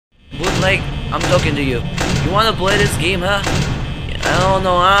bootleg, I'm talking to you. You wanna play this game, huh? Oh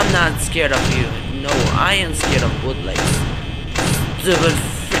no, I'm not scared of you. No, I am scared of bootlegs. Stupid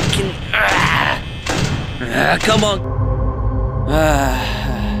freaking. Come on.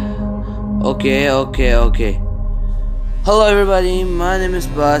 Okay. Hello everybody, my name is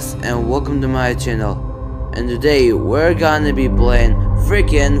Buzz and welcome to my channel. And today we're gonna be playing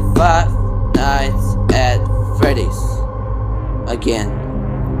freaking Five Nights at Freddy's again.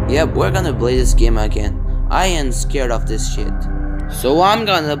 Yep, we're gonna play this game again. I am scared of this shit, so I'm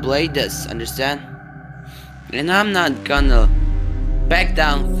gonna play this, understand? And I'm not gonna back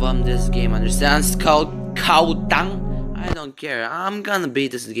down from this game, understand? It's called Countdown. I don't care, I'm gonna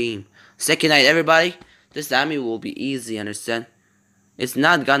beat this game. Second night everybody. This time it will be easy, understand? It's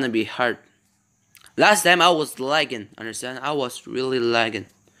not gonna be hard. Last time I was lagging, understand? I was really lagging.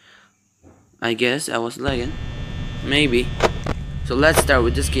 I guess I was lagging. Maybe. So let's start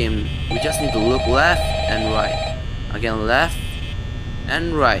with this game. We just need to look left and right. Again, left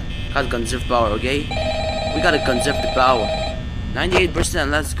and right. Gotta conserve power, okay? We gotta conserve the power. 98%,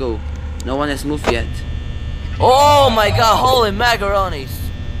 let's go. No one has moved yet. Oh my god, holy macaronis!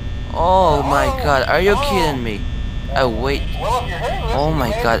 Oh my god, are you kidding me? Wait. Oh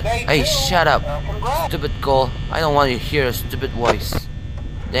my god. Hey, shut up. Stupid girl. I don't want to hear a stupid voice.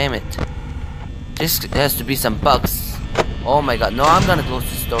 Damn it. This has to be some bugs. Oh my god. No, I'm gonna close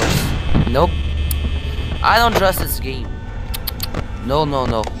the doors. Nope. I don't trust this game. No.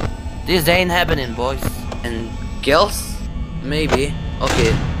 This ain't happening, boys. And girls? Maybe.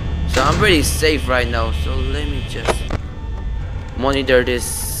 Okay. So I'm pretty safe right now. So let me just monitor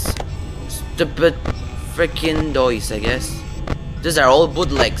this stupid freaking toys, I guess. These are all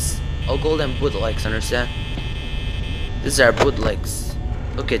bootlegs. I'll call them bootlegs, understand? These are bootlegs.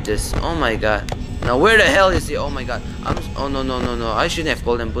 Look at this. Oh my god. Now where the hell is he? Oh my god. Oh no. I shouldn't have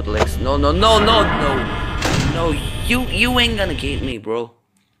called them bootlegs. No. No, you ain't gonna get me, bro.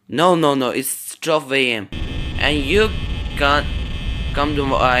 No. It's 12 AM. And you can't come to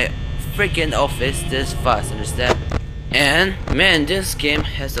my freaking office this fast, understand? And man, this game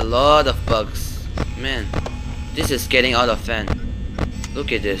has a lot of bugs. Man, this is getting out of hand.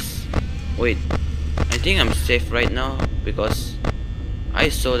 Look at this. Wait, I think I'm safe right now because I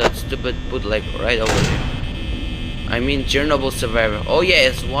saw that stupid bootleg right over there. I mean Chernobyl survivor. Oh yeah,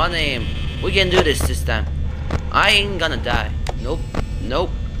 it's 1 AM. We can do this time. I ain't gonna die. Nope.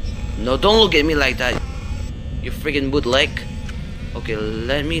 No, don't look at me like that, you freaking bootleg. Okay,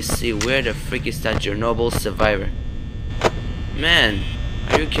 let me see where the freak is that Chernobyl survivor. Man,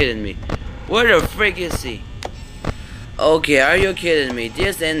 are you kidding me? Where the freak is he? Okay, are you kidding me?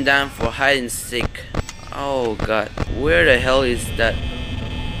 This ain't done for hide and seek. Oh god, where the hell is that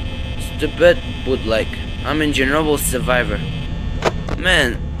stupid bootleg? I'm in Chernobyl survivor.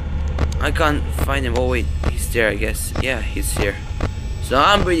 Man, I can't find him. Oh wait, he's there I guess. Yeah, he's here. So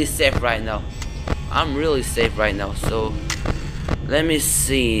I'm pretty safe right now. I'm really safe right now. So let me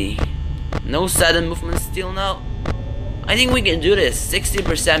see. No sudden movement still now. I think we can do this.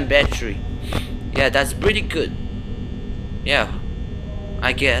 60% battery. Yeah, that's pretty good. Yeah,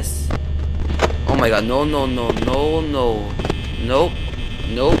 I guess. Oh my god, no. Nope. No.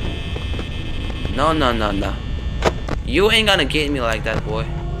 You ain't gonna get me like that, boy.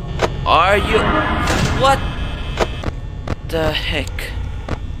 Are you? What the heck?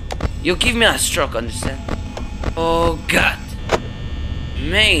 You give me a stroke, understand? Oh god.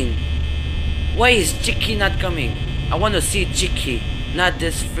 Man, why is Chicky not coming? I want to see Chicky, not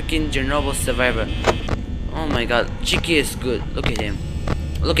this freaking Chernobyl survivor. Oh my god, Chicky is good. Look at him.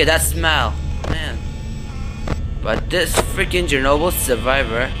 Look at that smile, man. But this freaking Chernobyl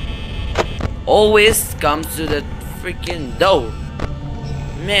survivor always comes to the freaking door.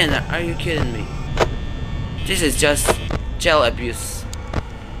 Man, are you kidding me? This is just child abuse.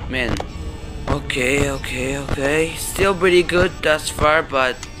 Man. Okay. Still pretty good thus far,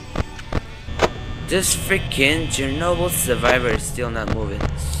 but this freaking Chernobyl survivor is still not moving.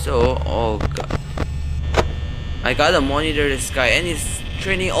 So, oh god. I gotta monitor this guy and he's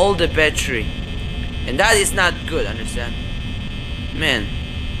draining all the battery. And that is not good, understand? Man.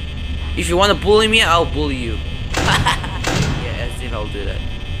 If you wanna bully me, I'll bully you. Yeah, as if I'll do that.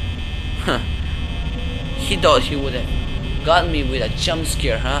 Huh. He thought he would have got me with a jump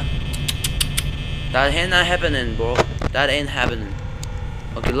scare, huh? That ain't not happening, bro. That ain't happening.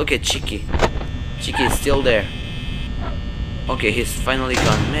 Okay, look at Chicky. Chicky is still there. Okay, he's finally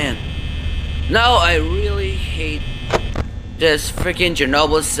gone. Man, now I really hate this freaking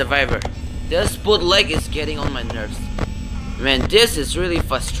Chernobyl survivor. This bootleg is getting on my nerves. Man, this is really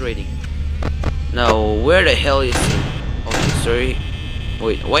frustrating. Now, where the hell is he? Okay, sorry.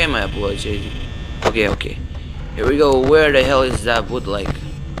 Wait, why am I apologizing? Okay, okay. Here we go. Where the hell is that bootleg?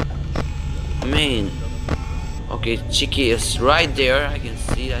 Man. Okay, Chicky is right there. I can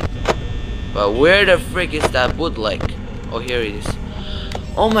see that. But where the frick is that bootleg? Oh, here it is.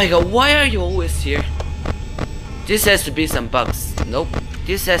 Oh my god, why are you always here? This has to be some bugs. Nope.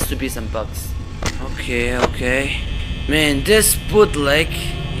 This has to be some bugs. Okay, okay. Man, this bootleg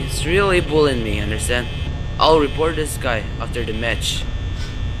is really bullying me, understand? I'll report this guy after the match.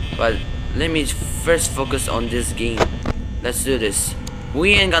 But let me first focus on this game. Let's do this.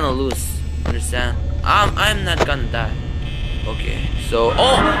 We ain't gonna lose, understand? I'm not gonna die. Okay, so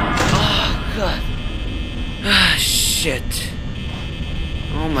oh god. Ah shit.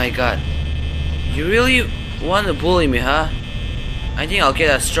 Oh my god. You really wanna bully me, huh? I think I'll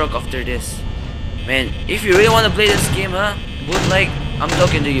get a stroke after this. Man, if you really wanna play this game, huh? Bootleg, I'm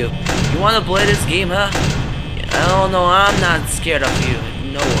talking to you. You wanna play this game, huh? Oh no, I'm not scared of you.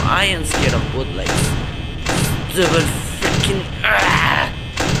 No, I am scared of bootlegs. Stupid freaking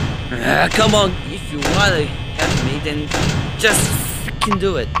come on, if you wanna have me, then just freaking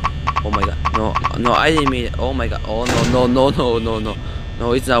do it. Oh my god, no, I didn't mean it. Oh my god, oh no.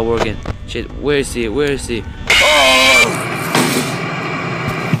 No, it's not working. Shit, where is he? Where is he? Oh!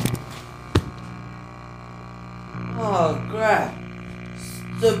 Oh crap!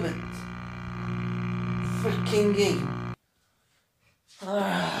 Stupid freaking game.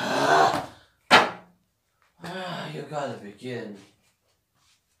 You gotta be kidding me.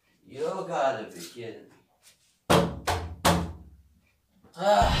 You gotta be kidding me.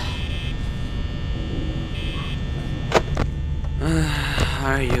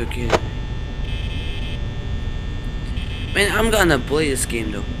 Are you kidding me? Man, I'm gonna play this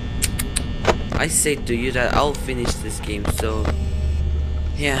game though. I said to you that I'll finish this game, so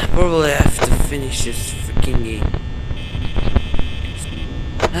yeah, probably I have to finish this freaking game.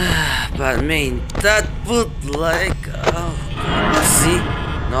 But man, that bootleg, oh god. See?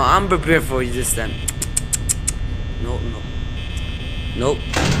 No, I'm prepared for you this time. No,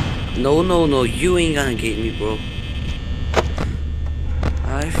 you ain't gonna get me, bro.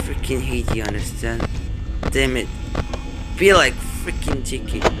 I freaking hate you, understand? Damn it. Be like freaking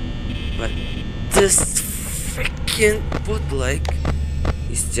chicken. But this freaking bootleg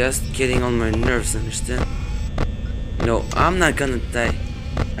is just getting on my nerves, understand? No, I'm not gonna die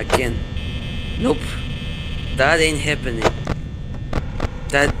again. Nope. That ain't happening.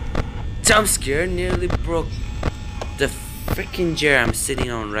 That jump scare nearly broke the freaking chair I'm sitting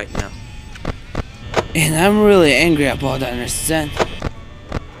on right now. And I'm really angry about that, understand?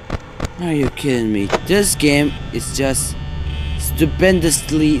 Are you kidding me? This game is just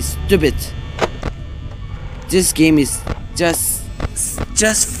stupendously stupid. This game is just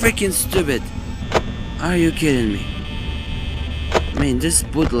freaking stupid. Are you kidding me? Man, these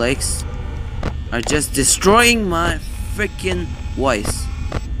bootlegs are just destroying my freaking voice.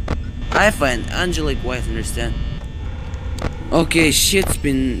 I find angelic voice, understand? Okay, shit's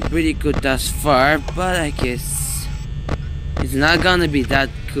been pretty good thus far, but I guess it's not gonna be that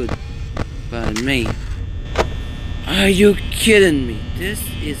good. But man, are you kidding me? This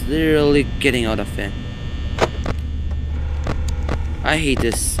is literally getting out of hand. I hate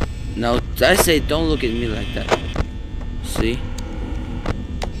this. Now, I say don't look at me like that. See?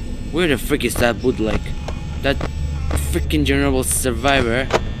 Where the frick is that bootleg? That freaking general survivor?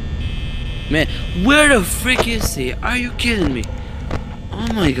 Man, where the frick is he? Are you kidding me? Oh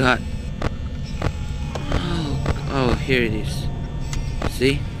my god. Oh, here it is.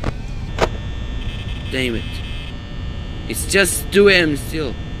 See? Damn it. It's just 2 AM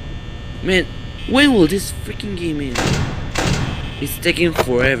still. Man, when will this freaking game end? It's taking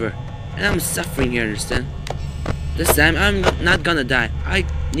forever. And I'm suffering here, understand? This time I'm not gonna die. I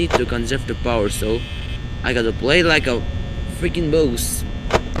need to conserve the power, so I gotta play like a freaking boss.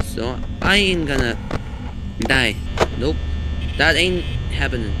 So I ain't gonna die. Nope. That ain't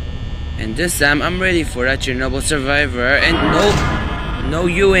happening. And this time I'm ready for that Chernobyl survivor. And nope. No,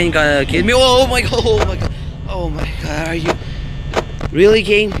 you ain't gonna kill me. Oh my god, oh my god. Oh my god, are you really,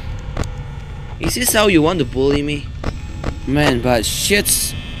 game? Is this how you want to bully me? Man, but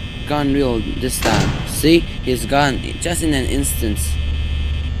shit's gone real this time. See? He's gone just in an instant.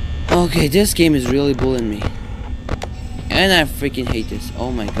 Okay, this game is really bullying me. And I freaking hate this.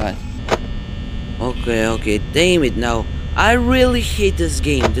 Oh my god. Okay, damn it now. I really hate this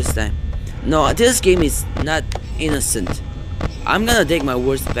game this time. No, this game is not innocent. I'm gonna take my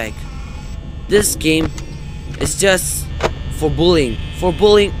words back. This game is just for bullying. For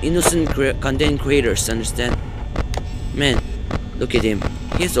bullying innocent content creators, understand? Man, look at him.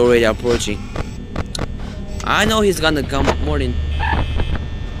 He's already approaching. I know he's gonna come more than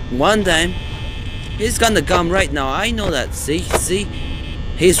one time. He's gonna come right now. I know that. See?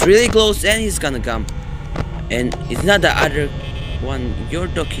 He's really close and he's gonna come. And it's not the other one you're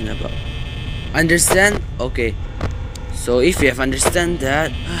talking about. Understand? Okay. So if you have understand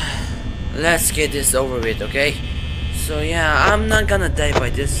that, let's get this over with, okay? So yeah, I'm not gonna die by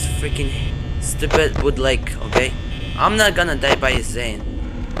this freaking stupid bootleg, okay? I'm not gonna die by his Zane.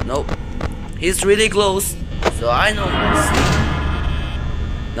 Nope. He's really close, so I know he'll see.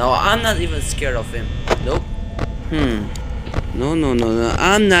 No, I'm not even scared of him. Nope. No.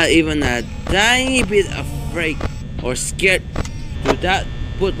 I'm not even a tiny bit afraid or scared to that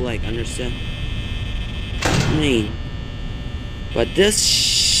bootleg, understand? But this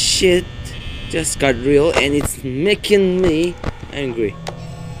shit just got real and it's making me angry.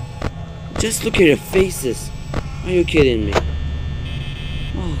 Just look at your faces. Are you kidding me?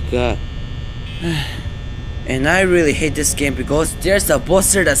 Oh god. And I really hate this game because there's a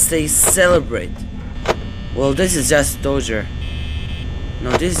poster that says celebrate. Well, this is just Doger.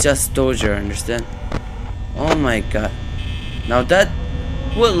 No, this is just Doger, understand? Oh my god. Now that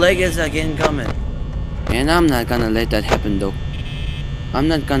bootleg is again coming. And I'm not gonna let that happen though. I'm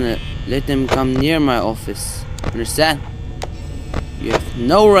not gonna let them come near my office. Understand? You have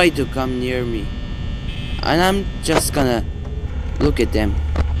no right to come near me. And I'm just gonna look at them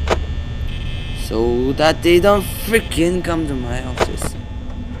so that they don't freaking come to my office.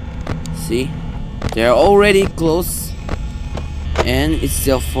 See? They're already close and it's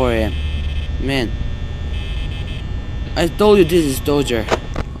still 4 AM. Man, I told you this is Doger.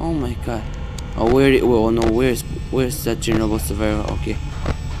 Oh my god. Oh, where's that General Survivor? Okay.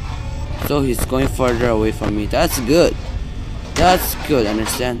 So he's going further away from me. That's good. That's good,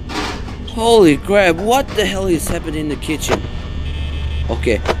 understand? Holy crap, what the hell is happening in the kitchen?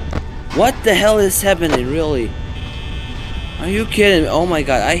 Okay. What the hell is happening, really? Are you kidding me? Oh my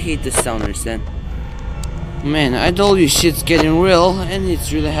god, I hate this sound, understand? Man, I told you shit's getting real and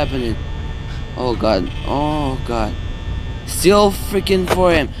it's really happening. Oh god. Oh god. Still freaking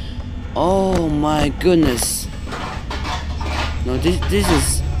 4 AM. Oh my goodness. No,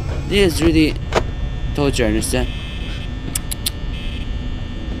 this is really torture, understand?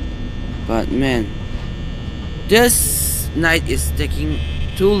 But man, this night is taking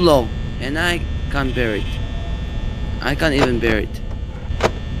too long and I can't bear it. I can't even bear it.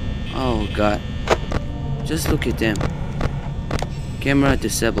 Oh god. Just look at them. Camera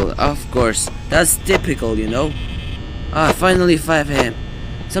disabled. Of course, that's typical, you know. Finally 5 AM.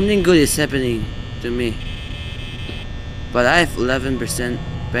 Something good is happening to me. But I have 11%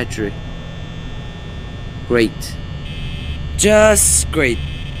 battery. Great. Just great.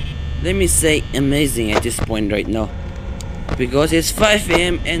 Let me say amazing at this point right now. Because it's 5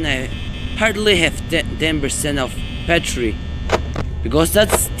 AM and I hardly have 10% of battery. Because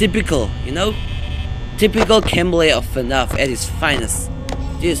that's typical, you know? Typical gameplay of FNAF at its finest.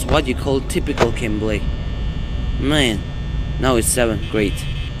 This is what you call typical gameplay. Man, now it's 7. Great.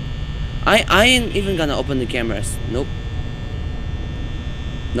 I ain't even gonna open the cameras. Nope.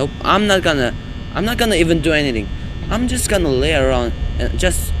 I'm not gonna even do anything. I'm just gonna lay around and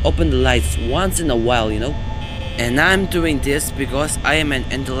just open the lights once in a while, you know. And I'm doing this because I am an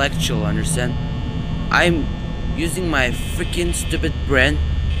intellectual, understand? I'm using my freaking stupid brain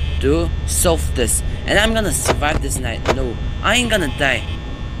to solve this, and I'm gonna survive this night. No, I ain't gonna die.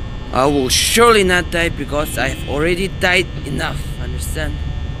 I will surely not die because I've already died enough, understand?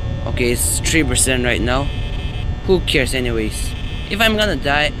 Okay, it's 3% right now. Who cares anyways? If I'm gonna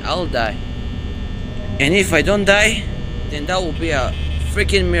die, I'll die. And if I don't die, then that will be a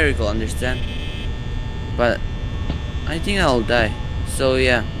freaking miracle, understand? But I think I'll die. So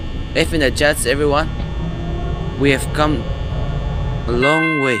yeah, F in the chats everyone. We have come a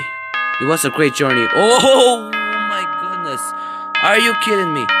long way. It was a great journey. Oh my goodness. Are you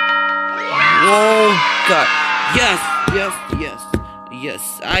kidding me? Oh god.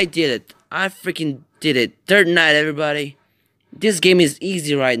 Yes, I did it. I freaking did it. Third night, everybody. This game is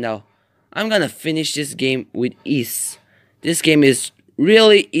easy right now. I'm gonna finish this game with ease. This game is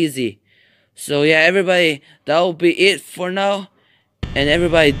really easy. So yeah, everybody, that will be it for now. And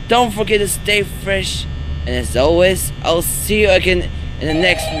everybody, don't forget to stay fresh. And as always, I'll see you again in the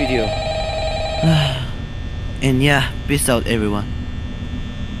next video. And yeah, peace out everyone.